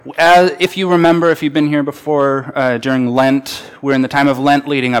If you remember, if you've been here before, during Lent, we're in the time of Lent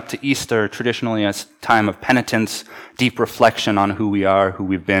leading up to Easter, traditionally a time of penitence, deep reflection on who we are, who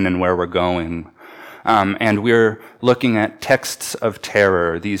we've been, and where we're going. And we're looking at texts of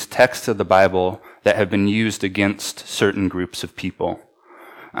terror, these texts of the Bible that have been used against certain groups of people.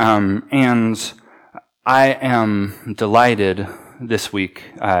 And I am delighted this week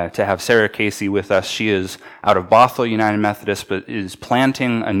to have Sarah Casey with us. She is out of Bothell United Methodist, but is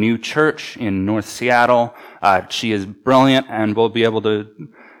planting a new church in North Seattle. She is brilliant and will be able to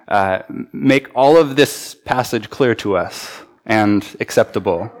make all of this passage clear to us and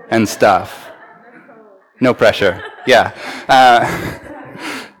acceptable and stuff. No pressure. Yeah.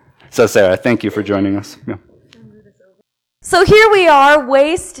 So Sarah, thank you for joining us. Yeah. So here we are,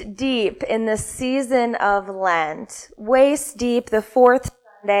 waist deep in the season of Lent. Waist deep, the fourth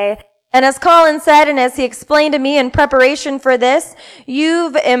Sunday. And as Colin said, and as he explained to me in preparation for this,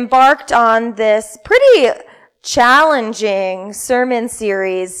 you've embarked on this pretty challenging sermon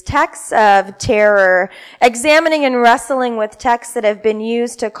series, Texts of Terror, examining and wrestling with texts that have been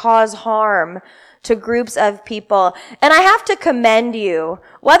used to cause harm to groups of people. And I have to commend you,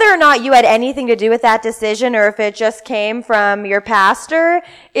 whether or not you had anything to do with that decision or if it just came from your pastor,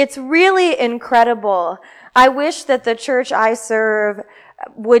 it's really incredible. I wish that the church I serve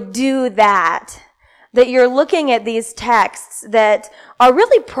would do that you're looking at these texts that are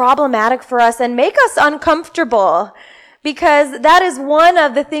really problematic for us and make us uncomfortable. Because that is one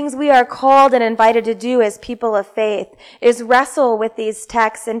of the things we are called and invited to do as people of faith, is wrestle with these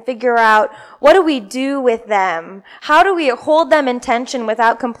texts and figure out, what do we do with them? How do we hold them in tension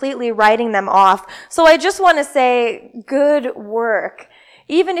without completely writing them off? So I just want to say, good work.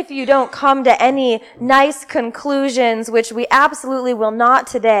 Even if you don't come to any nice conclusions, which we absolutely will not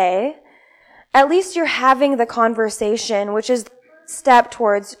today, at least you're having the conversation, which is the step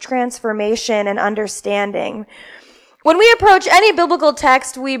towards transformation and understanding. When we approach any biblical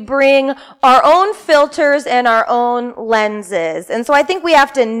text, we bring our own filters and our own lenses. And so I think we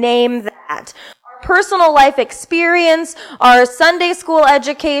have to name that. Our personal life experience, our Sunday school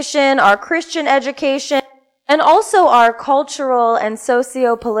education, our Christian education, and also our cultural and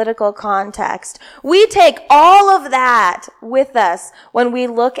socio-political context. We take all of that with us when we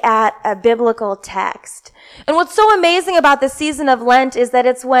look at a biblical text. And what's so amazing about the season of Lent is that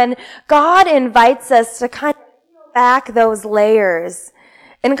it's when God invites us to kind of back those layers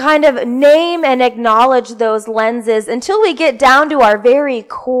and kind of name and acknowledge those lenses until we get down to our very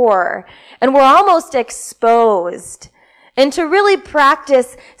core and we're almost exposed, and to really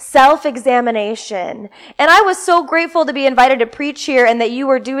practice self-examination. And I was so grateful to be invited to preach here and that you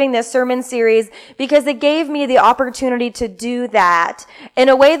were doing this sermon series, because it gave me the opportunity to do that in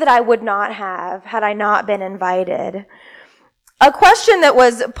a way that I would not have had I not been invited. A question that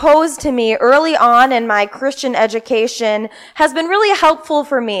was posed to me early on in my Christian education has been really helpful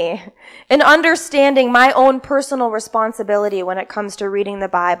for me in understanding my own personal responsibility when it comes to reading the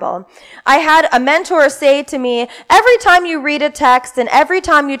Bible. I had a mentor say to me, every time you read a text and every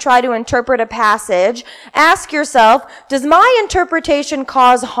time you try to interpret a passage, ask yourself, does my interpretation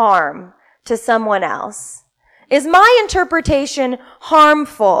cause harm to someone else? Is my interpretation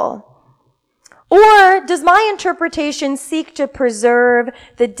harmful? Or does my interpretation seek to preserve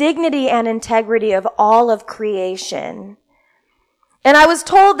the dignity and integrity of all of creation? And I was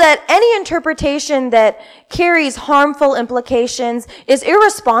told that any interpretation that carries harmful implications is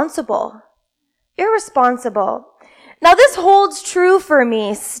irresponsible. Irresponsible. Now this holds true for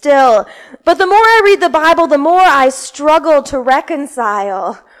me still, but the more I read the Bible, the more I struggle to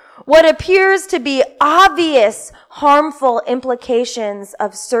reconcile what appears to be obvious harmful implications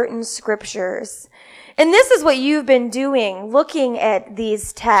of certain scriptures. And this is what you've been doing, looking at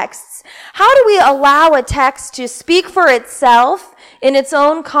these texts. How do we allow a text to speak for itself in its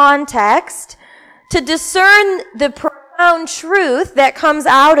own context, to discern the profound truth that comes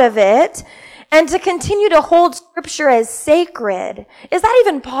out of it, and to continue to hold scripture as sacred? Is that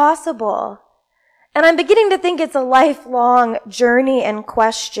even possible? And I'm beginning to think it's a lifelong journey and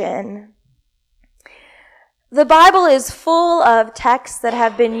question. The Bible is full of texts that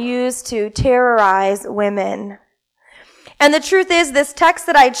have been used to terrorize women. And the truth is, this text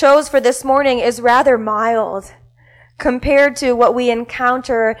that I chose for this morning is rather mild compared to what we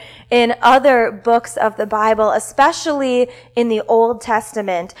encounter in other books of the Bible, especially in the Old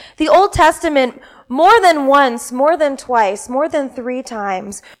Testament. The Old Testament, more than once, more than twice, more than 3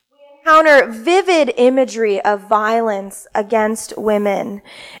 times, encounter vivid imagery of violence against women.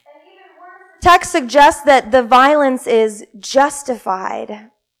 The text suggests that the violence is justified.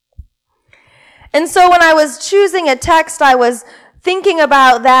 And so when I was choosing a text, I was thinking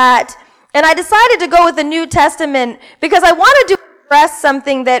about that, and I decided to go with the New Testament because I wanted to address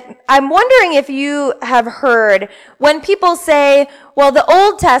something that I'm wondering if you have heard when people say, well, the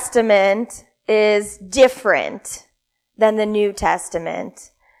Old Testament is different than the New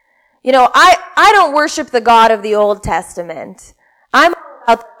Testament. You know, I don't worship the God of the Old Testament. I'm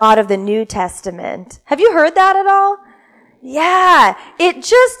about the God of the New Testament. Have you heard that at all? Yeah,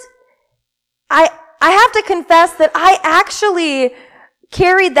 I have to confess that I actually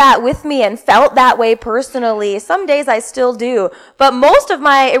carried that with me and felt that way personally. Some days I still do. But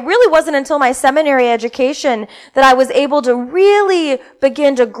it really wasn't until my seminary education that I was able to really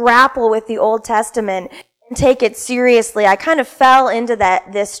begin to grapple with the Old Testament and take it seriously. I kind of fell into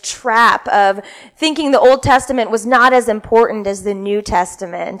this trap of thinking the Old Testament was not as important as the New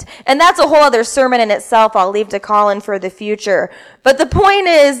Testament. And that's a whole other sermon in itself I'll leave to Colin for the future. But the point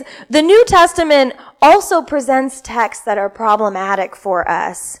is, the New Testament also presents texts that are problematic for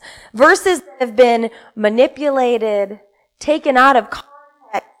us. Verses that have been manipulated, taken out of context,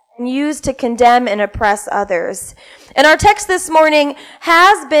 and used to condemn and oppress others. And our text this morning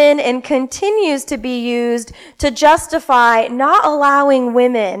has been and continues to be used to justify not allowing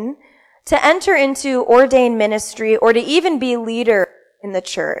women to enter into ordained ministry or to even be leader in the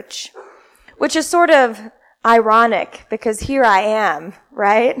church, which is sort of ironic because here I am,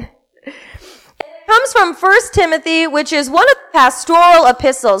 right? Comes from 1 Timothy, which is one of the pastoral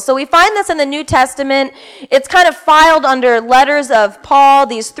epistles. So we find this in the New Testament. It's kind of filed under letters of Paul,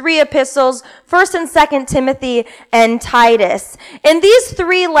 these three epistles, 1 and 2 Timothy and Titus. And these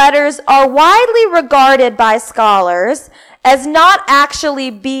three letters are widely regarded by scholars as not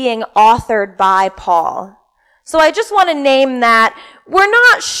actually being authored by Paul. So I just want to name that. We're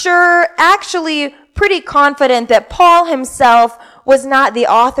not sure, actually pretty confident that Paul himself was not the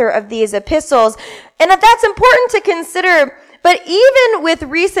author of these epistles. And that's important to consider. But even with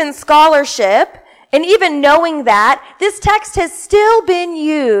recent scholarship, and even knowing that, this text has still been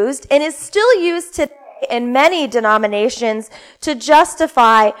used and is still used today in many denominations to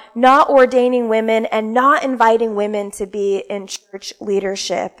justify not ordaining women and not inviting women to be in church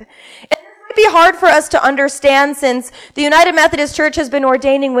leadership. And this might be hard for us to understand since the United Methodist Church has been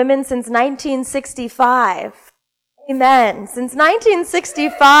ordaining women since 1965. Amen. Since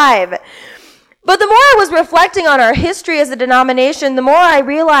 1965. But the more I was reflecting on our history as a denomination, the more I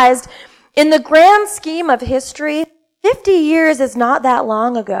realized in the grand scheme of history, 50 years is not that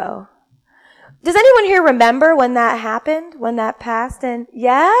long ago. Does anyone here remember when that happened? When that passed? And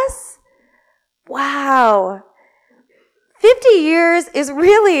yes? Wow. 50 years is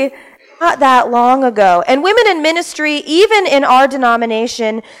really not that long ago. And women in ministry, even in our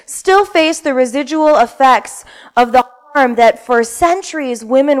denomination, still face the residual effects of the harm that for centuries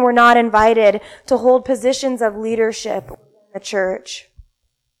women were not invited to hold positions of leadership in the church.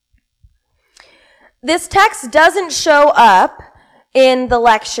 This text doesn't show up in the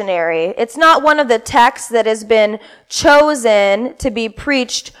lectionary. It's not one of the texts that has been chosen to be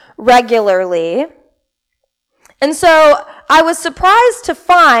preached regularly. And so I was surprised to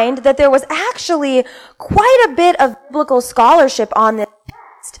find that there was actually quite a bit of biblical scholarship on this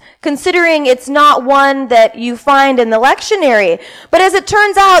text, considering it's not one that you find in the lectionary. But as it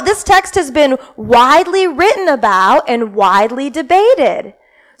turns out, this text has been widely written about and widely debated.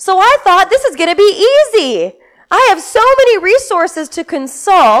 So I thought this is going to be easy. I have so many resources to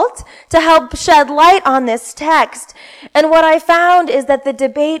consult to help shed light on this text. And what I found is that the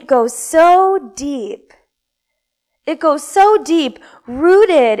debate goes so deep. It goes so deep,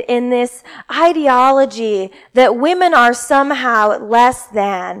 rooted in this ideology that women are somehow less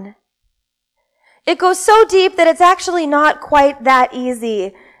than. It goes so deep that it's actually not quite that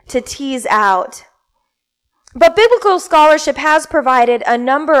easy to tease out. But biblical scholarship has provided a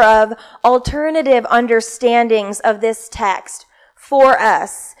number of alternative understandings of this text for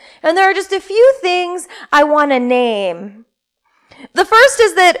us. And there are just a few things I want to name. The first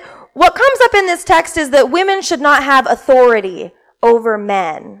is that what comes up in this text is that women should not have authority over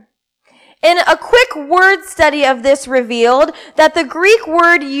men. And a quick word study of this revealed that the Greek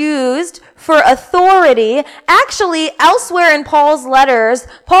word used for authority, actually elsewhere in Paul's letters,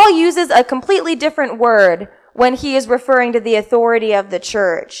 Paul uses a completely different word when he is referring to the authority of the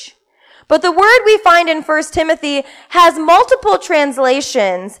church. But the word we find in 1 Timothy has multiple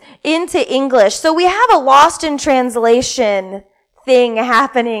translations into English. So we have a lost in translation thing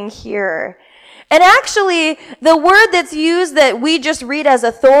happening here. And actually, the word that's used that we just read as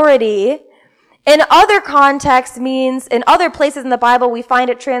authority, in other contexts means, in other places in the Bible, we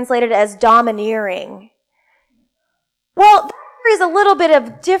find it translated as domineering. Well, that carries a little bit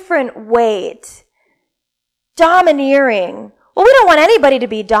of different weight. Domineering. Well, Well, we don't want anybody to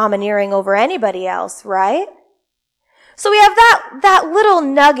be domineering over anybody else, right? So we have that little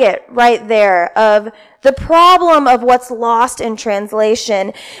nugget right there of the problem of what's lost in translation.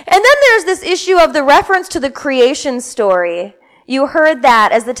 And then there's this issue of the reference to the creation story. You heard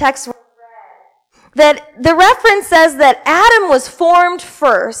that as the text read, that the reference says that Adam was formed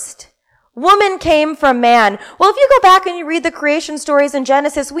first. Woman came from man. Well, if you go back and you read the creation stories in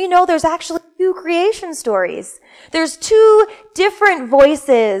Genesis, we know there's actually 2 creation stories. There's 2 different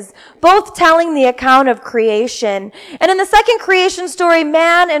voices, both telling the account of creation. And in the second creation story,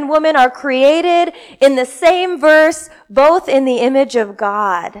 man and woman are created in the same verse, both in the image of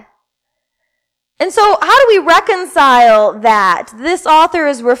God. And so how do we reconcile that? This author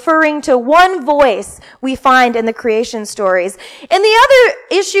is referring to one voice we find in the creation stories. And the other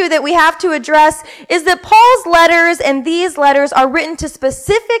issue that we have to address is that Paul's letters and these letters are written to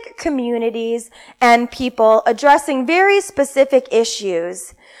specific communities and people addressing very specific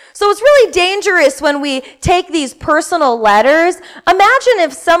issues. So it's really dangerous when we take these personal letters. Imagine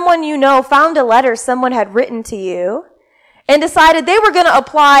if someone you know found a letter someone had written to you and decided they were going to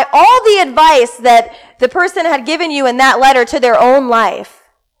apply all the advice that the person had given you in that letter to their own life.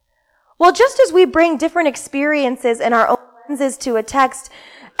 Well, just as we bring different experiences and our own lenses to a text,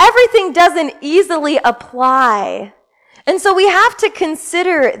 everything doesn't easily apply. And so we have to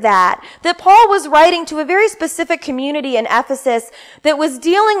consider that Paul was writing to a very specific community in Ephesus that was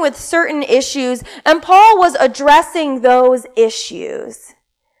dealing with certain issues, and Paul was addressing those issues.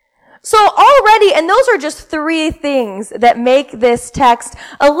 So already, and those are just 3 things that make this text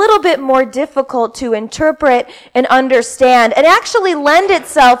a little bit more difficult to interpret and understand, and actually lend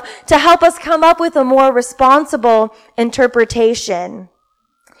itself to help us come up with a more responsible interpretation.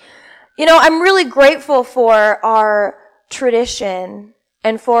 You know, I'm really grateful for our tradition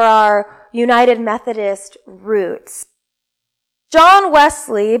and for our United Methodist roots. John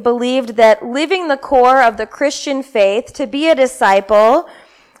Wesley believed that living the core of the Christian faith to be a disciple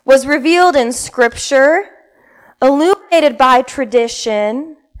was revealed in Scripture, illuminated by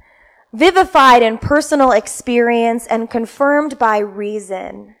tradition, vivified in personal experience, and confirmed by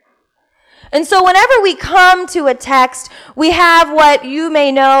reason. And so whenever we come to a text, we have what you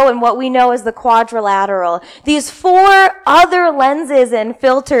may know and what we know as the quadrilateral. These 4 other lenses and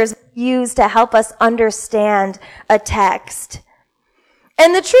filters used to help us understand a text.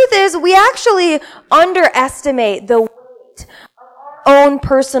 And the truth is, we actually underestimate the weight own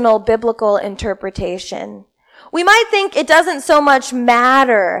personal biblical interpretation. We might think it doesn't so much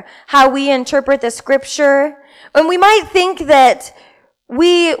matter how we interpret the Scripture, and we might think that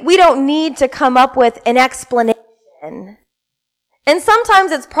we don't need to come up with an explanation. And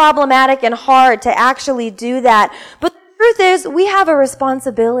sometimes it's problematic and hard to actually do that. But the truth is, we have a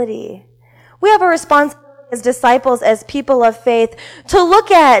responsibility. We have a responsibility as disciples, as people of faith, to look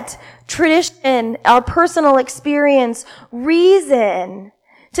at tradition, our personal experience, reason,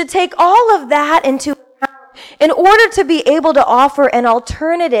 to take all of that into account in order to be able to offer an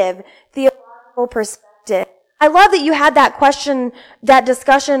alternative theological perspective. I love that you had that question, that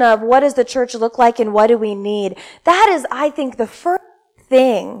discussion of what does the church look like and what do we need. That is, I think, the first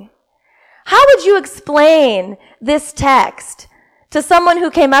thing. How would you explain this text to someone who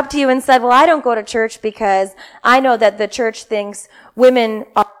came up to you and said, well, I don't go to church because I know that the church thinks women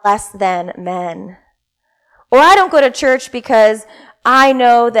are less than men. Or I don't go to church because I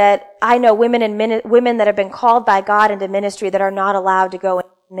know women that have been called by God into ministry that are not allowed to go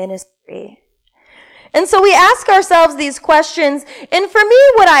into ministry. And so we ask ourselves these questions, and for me,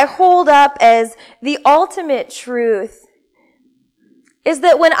 what I hold up as the ultimate truth is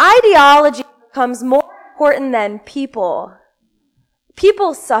that when ideology becomes more important than people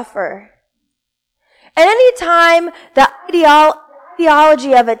suffer. And any time the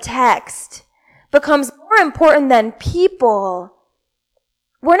ideology of a text becomes more important than people,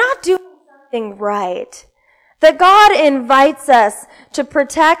 we're not doing something right. That God invites us to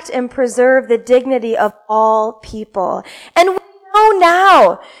protect and preserve the dignity of all people. And we know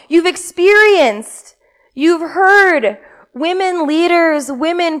now, you've heard women leaders,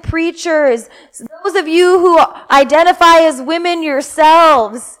 women preachers, those of you who identify as women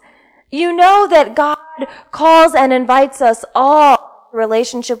yourselves, you know that God calls and invites us all to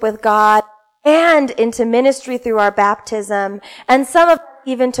relationship with God and into ministry through our baptism, and some of us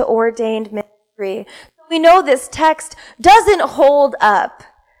even to ordained ministry. We know this text doesn't hold up.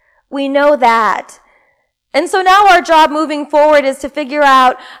 We know that. And so now our job moving forward is to figure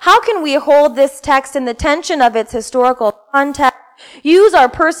out how can we hold this text in the tension of its historical context, use our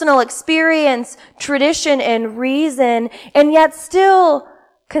personal experience, tradition, and reason, and yet still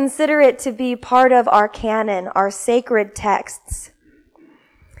consider it to be part of our canon, our sacred texts.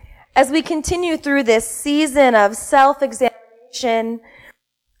 As we continue through this season of self-examination,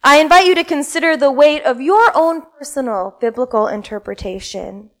 I invite you to consider the weight of your own personal biblical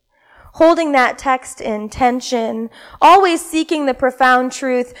interpretation, holding that text in tension, always seeking the profound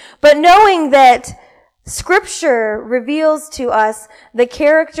truth, but knowing that Scripture reveals to us the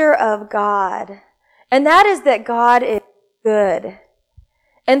character of God, and that is that God is good.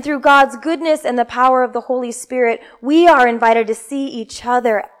 And through God's goodness and the power of the Holy Spirit, we are invited to see each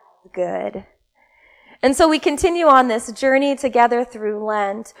other as good. And so we continue on this journey together through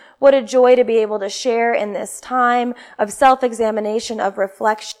Lent. What a joy to be able to share in this time of self-examination, of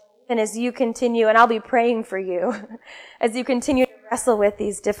reflection, and as you continue, and I'll be praying for you, as you continue to wrestle with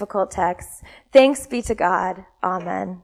these difficult texts. Thanks be to God. Amen.